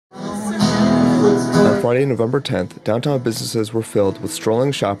Friday, November 10th, downtown businesses were filled with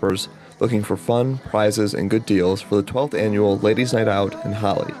strolling shoppers looking for fun, prizes, and good deals for the 12th annual Ladies' Night Out in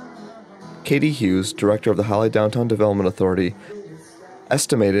Holly. Katie Hughes, director of the Holly Downtown Development Authority,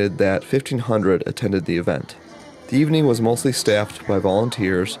 estimated that 1,500 attended the event. The evening was mostly staffed by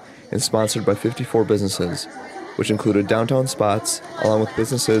volunteers and sponsored by 54 businesses, which included downtown spots along with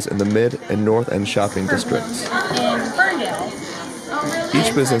businesses in the Mid and North End shopping districts.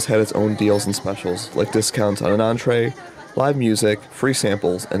 Each business had its own deals and specials, like discounts on an entree, live music, free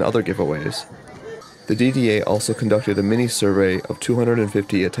samples, and other giveaways. The DDA also conducted a mini-survey of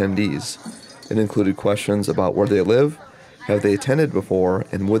 250 attendees. It included questions about where they live, have they attended before,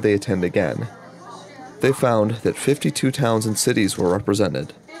 and would they attend again. They found that 52 towns and cities were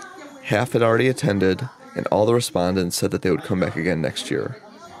represented. Half had already attended, and all the respondents said that they would come back again next year.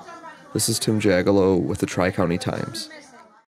 This is Tim Jagielo with the Tri-County Times.